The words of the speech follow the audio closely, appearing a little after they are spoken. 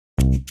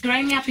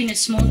Growing up in a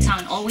small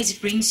town always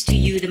brings to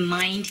you the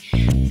mind,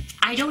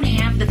 I don't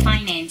have the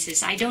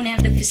finances, I don't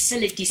have the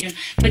facilities,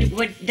 but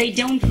what they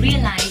don't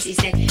realize is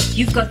that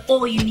you've got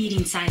all you need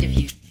inside of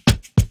you.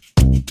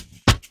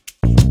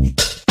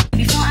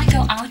 Before I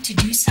go out to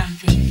do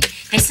something,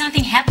 there's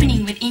something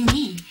happening within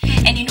me.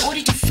 And in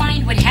order to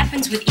find what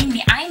happens within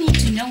me, I need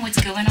to know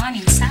what's going on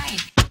inside.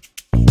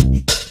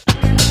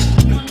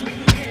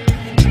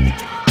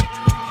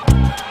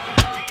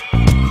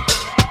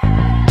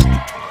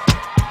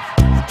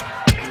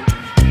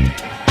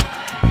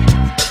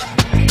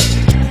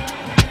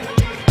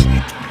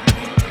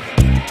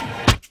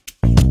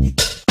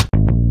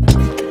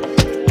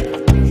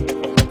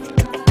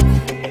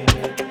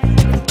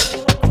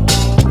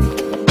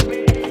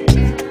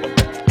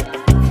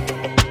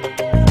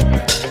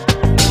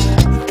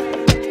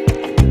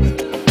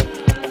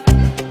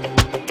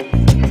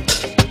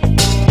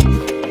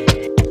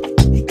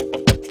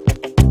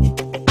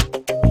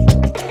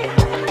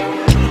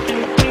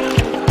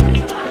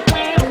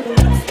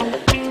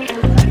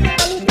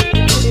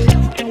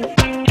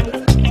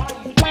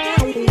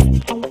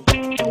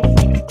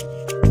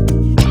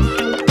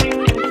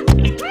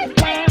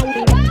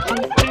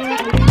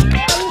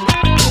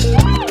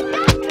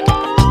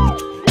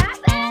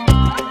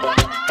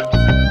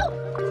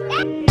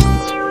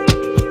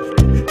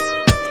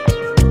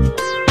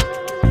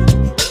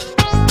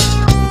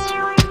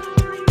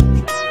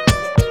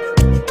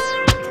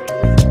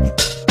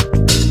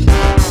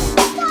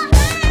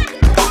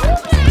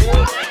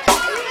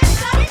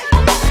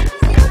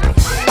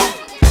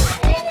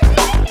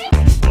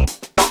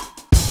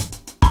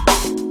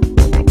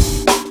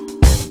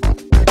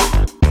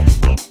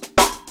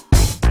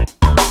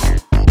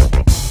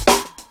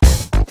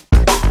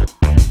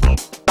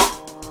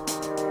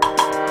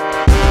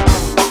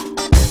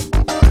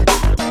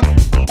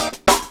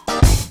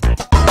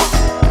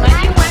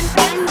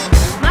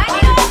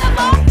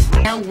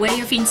 Way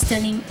of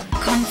instilling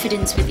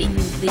confidence within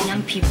the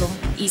young people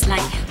is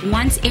like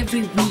once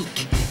every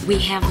week we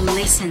have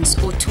lessons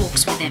or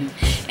talks with them,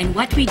 and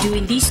what we do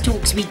in these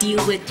talks, we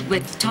deal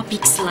with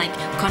topics like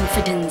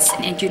confidence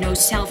and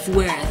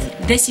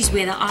self-worth. This is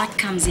where the art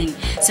comes in.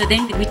 So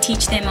then we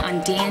teach them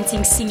on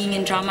dancing, singing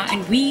and drama,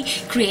 and we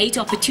create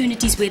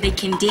opportunities where they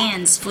can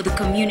dance for the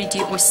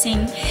community or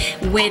sing,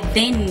 where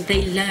then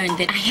they learn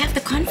that I have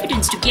the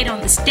confidence to get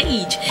on the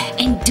stage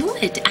and do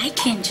it. I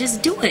can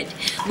just do it,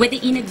 whether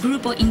in a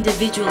group or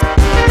individual.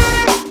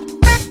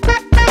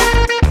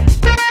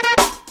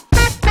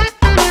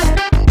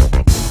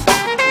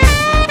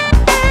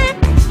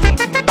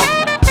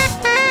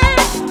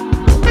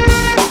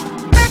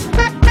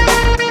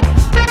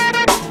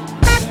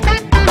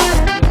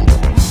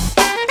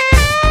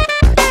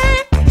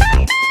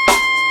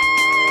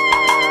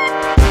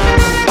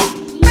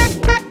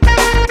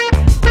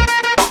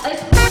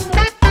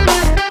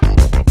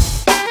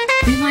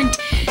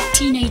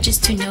 Teenagers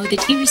to know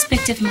that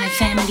irrespective of my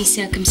family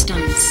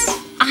circumstance,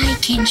 I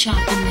can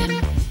sharpen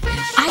them.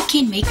 I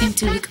can make them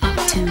to look up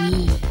to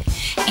me.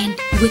 And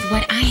with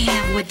what I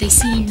have, what they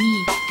see in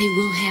me, they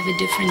will have a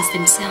difference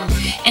themselves.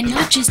 And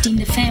not just in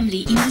the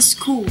family, in the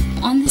school,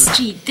 on the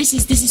street. This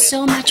is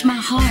so much my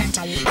heart,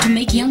 to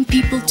make young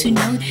people to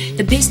know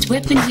the best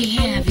weapon we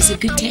have is a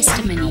good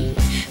testimony.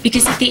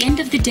 Because at the end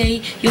of the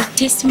day, your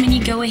testimony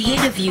go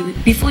ahead of you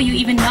before you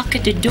even knock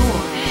at the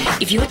door.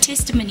 If your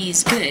testimony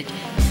is good,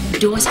 the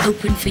door's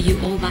open for you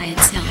all by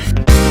itself.